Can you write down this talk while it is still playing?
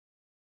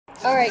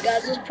Alright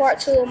guys, this is part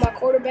 2 of my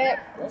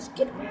quarterback. Let's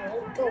get it, man.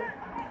 Let's go.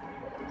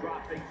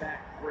 Dropping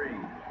back free.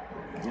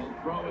 We'll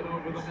throw it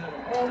over the middle.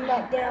 And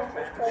knocked down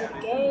first play of the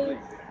game.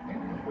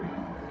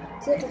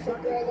 Looking for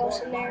Greg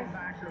Olsen there.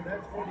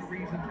 That's one of the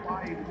reasons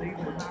why he was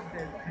able to knock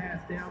that pass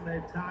down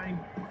that time.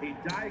 He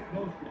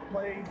diagnosed the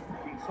play.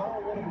 He saw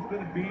what it was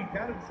going to be,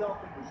 got himself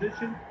in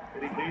position,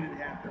 and he made it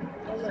happen.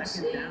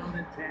 Second down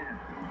and 10.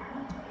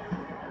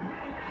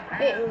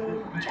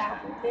 Hitting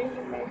Calvin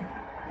Benjamin.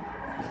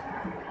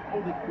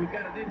 We've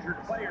got an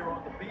injured player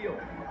on the field.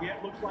 Yeah,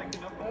 it looks like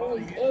enough Oh,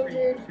 he's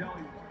injured.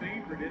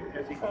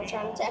 I'm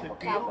trying to tackle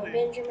Calvin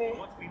Benjamin.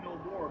 Once we know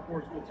more, of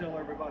course, we'll tell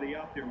everybody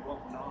out there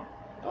what went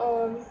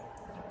on.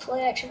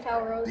 Play action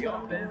power rose. The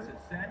offense is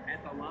set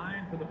at the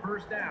line for the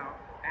first down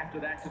after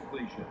that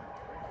completion.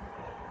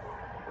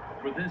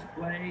 For this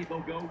play, they'll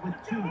go with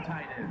 2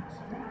 tight ends.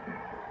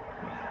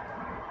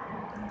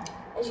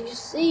 As you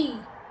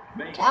see,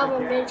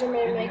 Calvin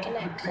Benjamin making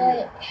that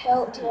cut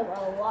helped him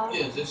a lot.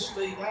 Yeah, just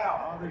lead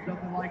out. There's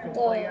nothing like a The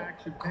play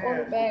action pass.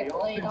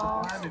 quarterback laid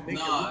off.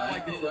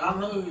 I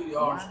know who you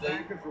are, Steve.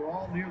 Linebackers are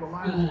all near the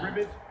line of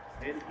scrimmage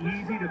and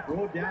easy to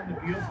throw it down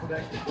the field for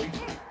that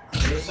completion.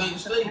 This ain't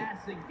Steve.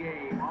 Passing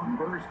game on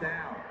first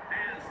down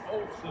as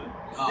Olsen.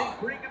 They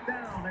bring him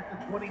down at the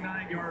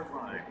 29-yard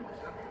line.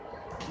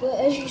 But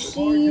as you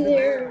see,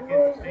 there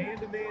was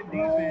man-to-man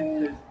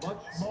defense is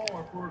much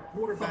smaller for a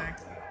quarterback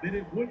than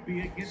it would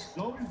be against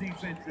zone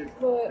defenses.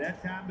 But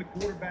that time the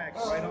quarterback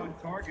right on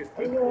target.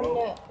 I'm doing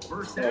that.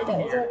 First That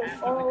down was here on the after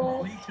the far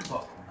left.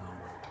 completion.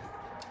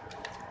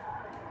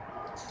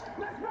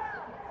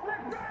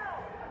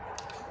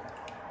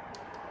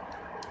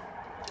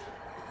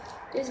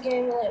 This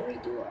game will let me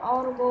do an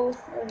audible,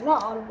 or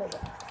not audible,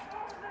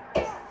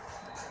 but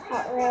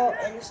hot route,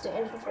 and it's the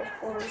end of the first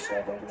quarter,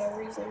 so there's no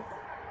reason.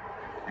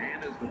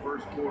 And as the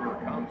first quarter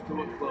comes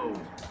to a close,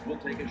 we'll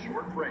take a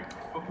short break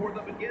before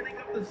the beginning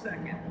of the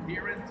second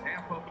here in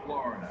Tampa,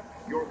 Florida.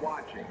 You're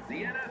watching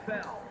the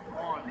NFL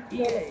on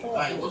EA.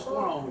 Hey, what's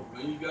going on with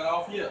me? You got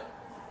off yet?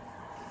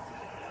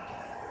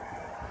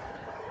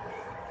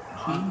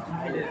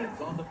 Tight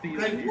ends on the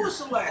field. Hey, what's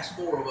the last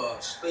 4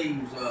 of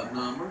Steve's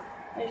number?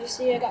 As you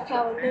see, I got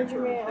Calvin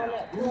Benjamin on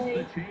that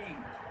play.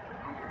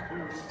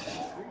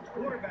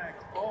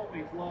 Quarterbacks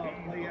always love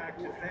play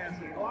action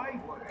passing. Why?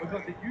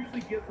 Because it usually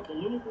gives them a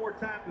little more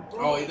time to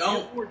throw. Oh, he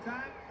don't? More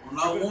time.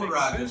 Well, no wonder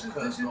I just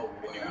cussed over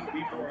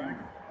way.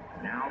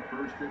 Now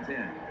first and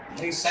 10.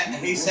 He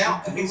sound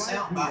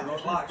about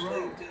just like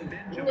Steve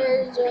too.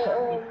 There's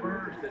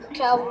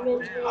Calvin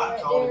Benjamin I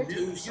right called him there.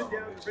 two songs. You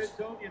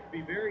have to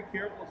be very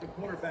careful as a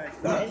quarterback.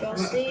 As y'all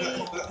see,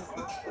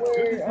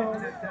 we're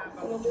gonna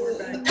do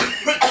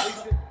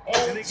it.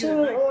 And 2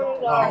 minute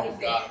warning already. Oh,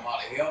 God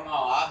almighty. Hell no,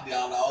 I'm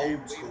down to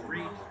old school.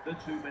 Reached the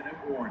 2-minute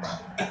warning.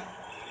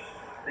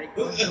 They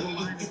go to the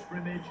line of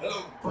scrimmage.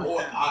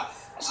 Boy,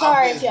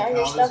 Sorry if y'all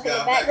hear stuff in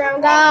the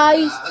background,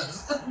 guys.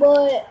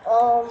 But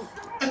I'm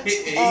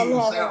having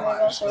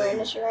us run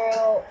this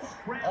route.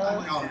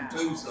 I called him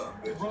two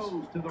something. And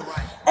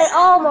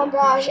oh my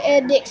gosh,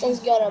 Ed Dixon's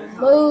gonna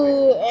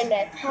move, and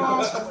that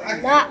pass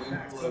was not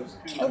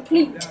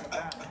complete.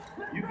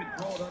 You can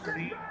throw it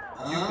underneath.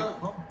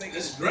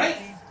 It's great.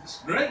 It's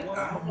great.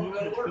 I'm going to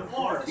go to work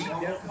tomorrow.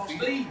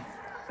 Steve.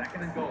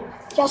 Second and goal.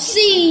 Y'all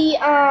see,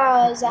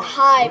 it's a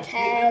high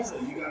pass.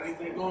 You got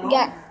anything going on?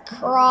 Got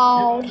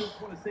crawled. I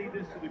just want to say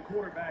this to the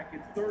quarterback.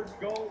 It's third and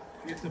goal.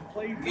 It's a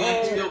play. You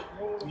ain't still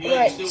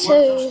working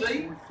for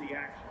Steve?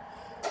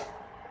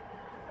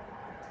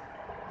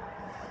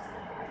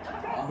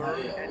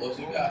 What's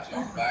he got? You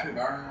on back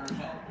burner or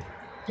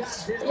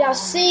something? Y'all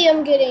see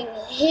him getting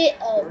hit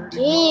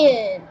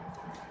again.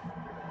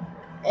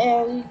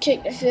 And we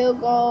kicked the field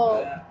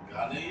goal.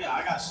 Yeah,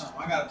 I got something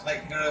I got to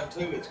take care of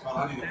too. It's called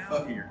I need a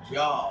fucking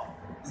job.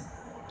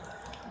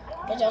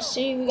 As y'all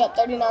see, we got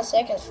 39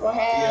 seconds for Yeah,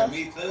 half.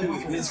 me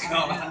too. It's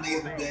called I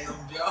need a damn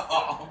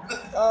job.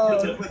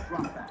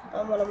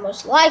 I'm gonna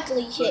most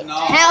likely hit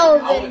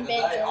Calvin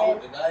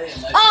Benjamin. Today,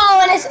 Oh,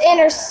 and it's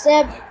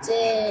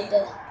intercepted.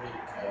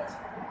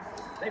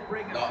 They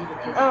bring it to the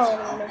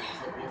Oh,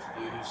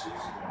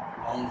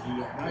 As long as you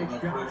don't put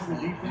enough pressure on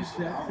him, he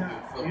said, I don't give a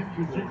fuck if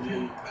you put a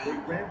million pounds They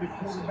grabbed the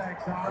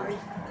quarterback's eye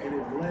and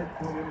it led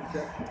to an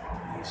interception.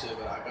 He said,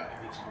 but I got to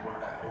get you to wear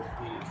that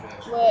orthopedic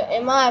cast. but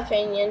in my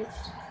opinion,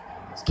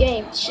 this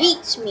game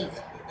cheats me.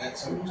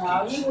 That's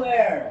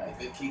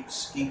if it keeps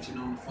skeeching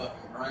on the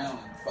fucking ground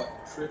and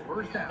fucking tripping.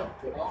 First down.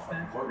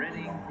 Offense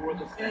ready for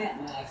the snap.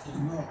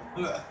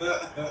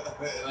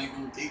 It ain't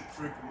gonna keep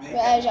tripping me.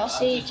 But as y'all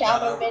see,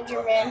 Calvin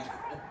Benjamin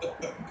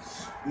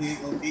He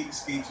ain't gonna keep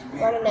skeeching me.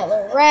 running that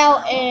little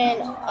route,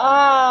 and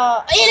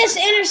it's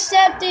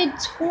intercepted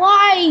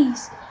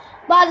twice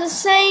by the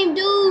same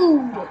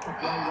dude.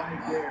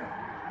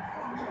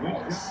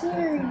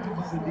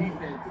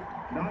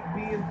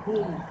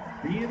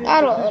 I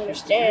don't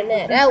understand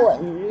that. That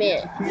wasn't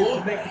meant.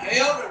 What the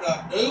hell did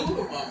I do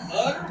with my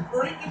mother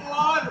freaking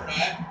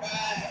laundromat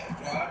bag?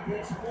 I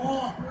just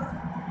wonder.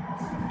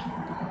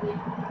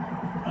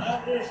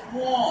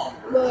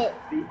 But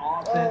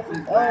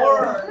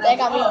they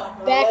got me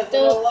backed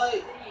up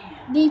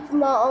deep in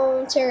my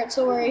own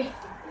territory.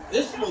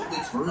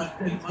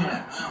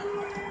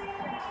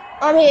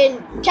 I'm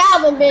hitting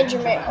Calvin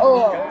Benjamin.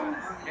 Oh,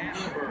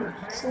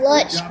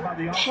 clutch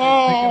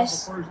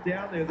pass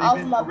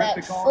off my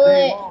back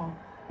foot.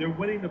 They're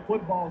winning the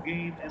football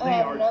game, and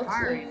they are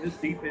tiring this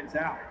defense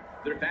out.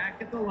 They're back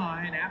at the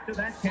line after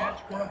that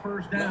catch for a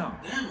first down.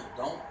 Damn it,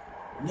 don't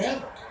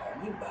never call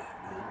me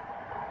back, man.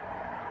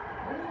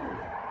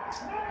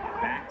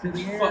 Back to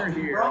the air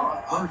here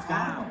on first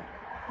down.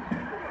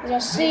 You'll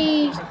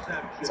see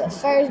it's a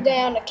first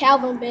down to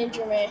Calvin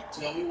Benjamin.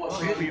 Tell me what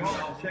here we are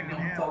in the second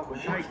half of a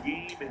tight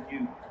game,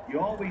 and you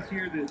always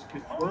hear this: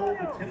 control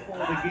the tempo of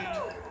the game,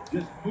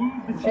 just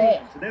move the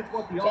chains. So that's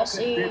what the offense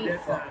did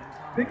that time.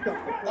 Picked up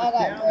the first down. I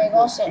got Greg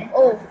Olsen.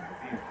 Oh,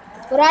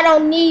 but I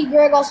don't need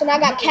Greg Olsen. I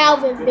got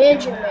Calvin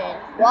Benjamin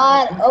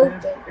wide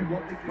open. In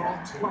what we call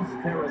plus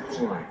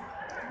territory.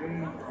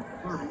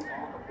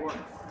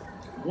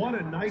 What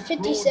a nice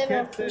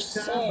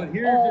 57%. But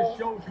here just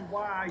shows you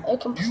why a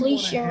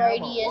completion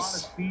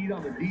radius. We're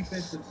on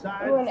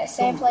that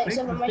same play,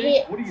 so I'm gonna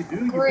hit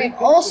Greg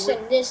Olsen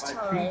this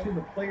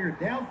time.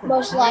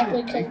 Most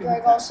likely, because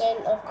Greg Olsen,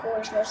 of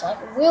course, most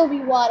likely will be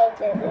wide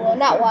open. Well,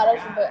 not wide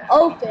open, but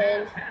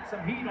open.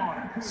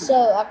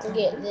 So I can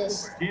get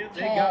this They got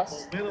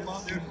pass. momentum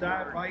on their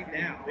side right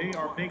now. They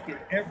are making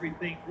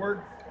everything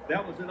work.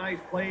 That was a nice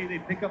play. They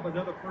pick up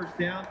another first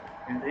down.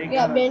 And they We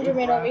got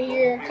Benjamin over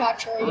here,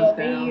 Cotchery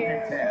over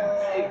here.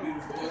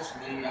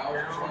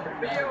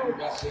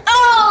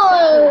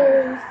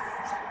 Oh!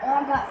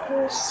 I got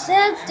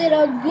intercepted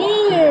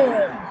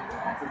again.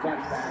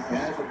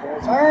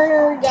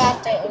 Turner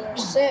got the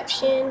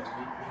interception.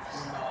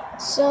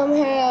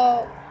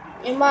 Somehow,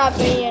 in my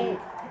opinion,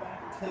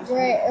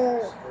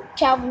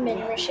 Calvin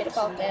Benjamin should have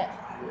caught that.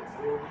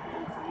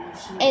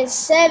 And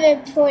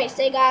 7 points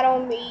they got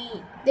on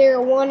me.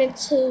 They're 1 and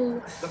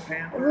 2.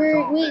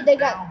 They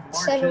got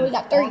 7. We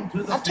got 3.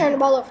 I've turned the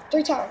ball over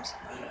 3 times.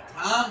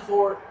 Time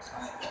for it.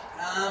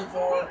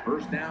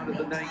 First down to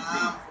the 19.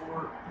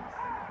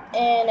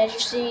 And as you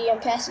see,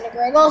 I'm passing to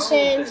Greg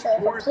Olsen for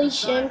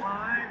completion.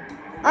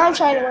 I'm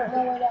trying to work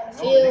my way down the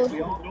field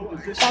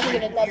so I can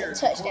get another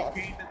touchdown.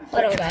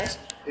 Hold on, guys.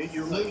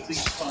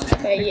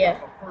 Okay, yeah.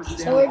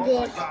 So we're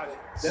good.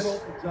 That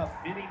opens up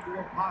many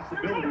more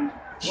possibilities.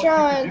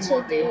 Trying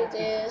to do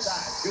this.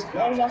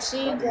 As y'all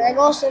see, Greg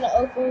Olsen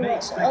open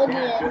once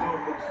again.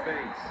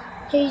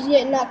 He's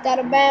getting knocked out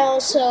of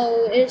bounds,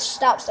 so it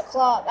stops the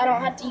clock. I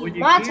don't have to use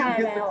my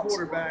timeouts.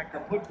 Quarterback to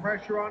put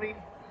pressure on him.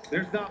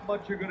 There's not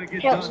much you're going to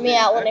get Helps done me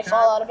there. out when they That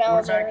fall time, out of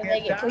bounds or quarterback they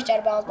heads get pushed down, out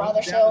of bounds by runs down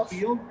the themselves.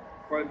 field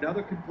for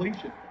another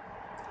completion.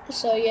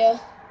 So yeah,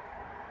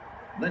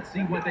 Let's see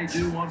what they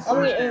do on I'm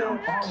first getting down.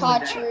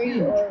 Cotchery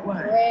or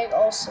Greg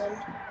Olsen.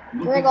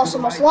 Greg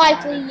Olsen most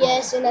likely,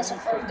 yes, and that's a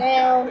first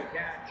down.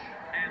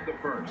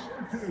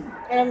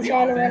 And I'm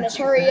trying to run this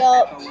hurry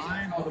up. The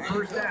line for the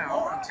first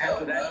down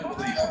after that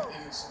completion.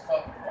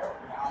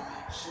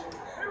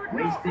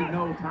 Wasting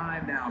no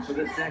time now for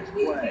this next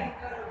play.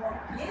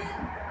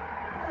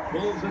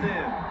 Pulls it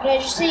in. But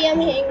as you see, I'm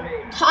hitting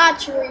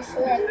Cotchery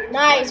for a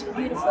nice,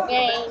 beautiful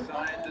game.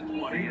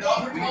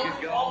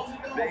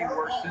 They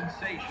were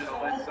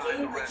sensational inside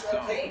the red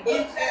zone.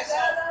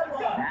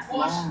 That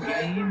long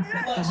gain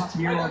sets them up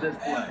here on this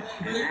play.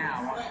 And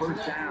now on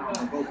first down,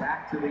 they'll go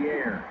back to the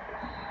air.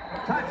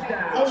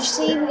 Touchdown. As you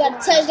see, we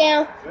got a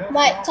touchdown.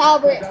 Mike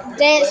Talbot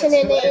dancing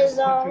in the end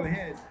zone.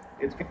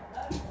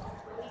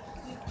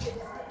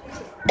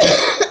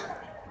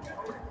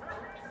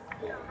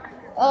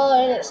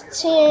 Oh, and it's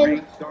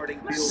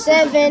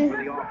 10-7.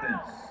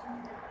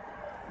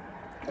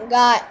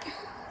 Got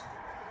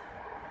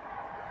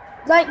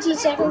 19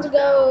 seconds to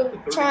go.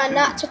 Trying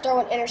not to throw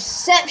an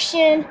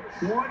interception.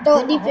 Throw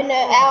it deep in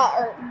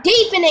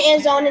the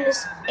end zone, and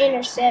it's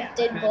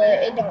intercepted, but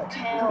it don't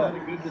count.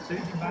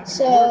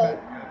 So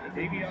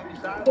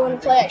doing the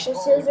play action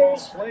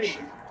scissors.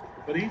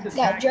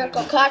 Got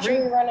Jerko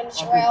Cotchery running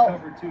this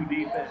route.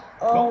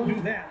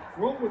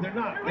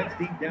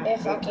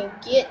 If I can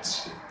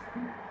get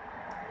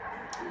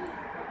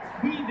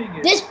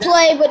this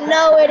play, but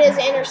no, it is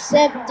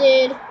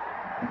intercepted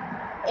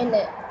in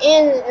the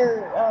end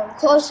or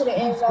close to the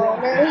end zone.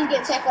 There, he's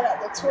getting tackled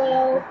at the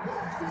 12.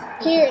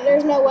 Here,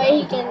 there's no way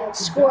he can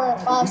score in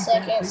 5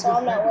 seconds, so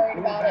I'm not worried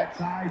about it.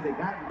 They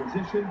got in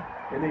position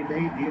and they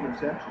made the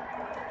interception.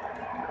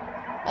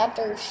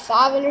 After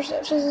 5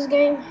 interceptions this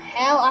game,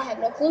 how? I have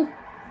no clue.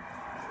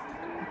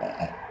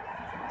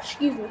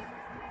 Excuse me.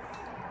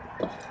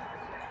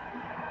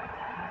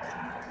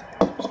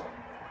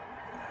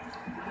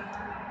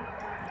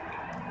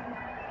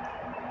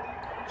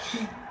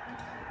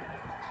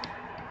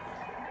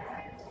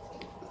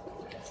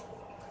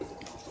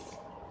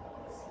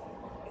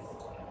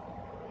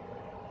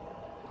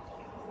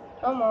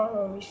 Come on,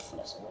 homies,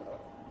 fessing with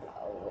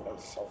them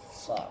 4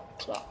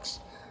 clocks.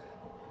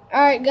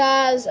 Alright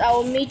guys, I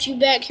will meet you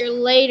back here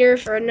later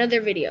for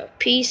another video.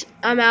 Peace,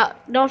 I'm out.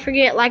 Don't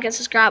forget, like and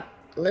subscribe.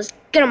 Let's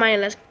get on my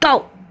end, let's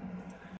go!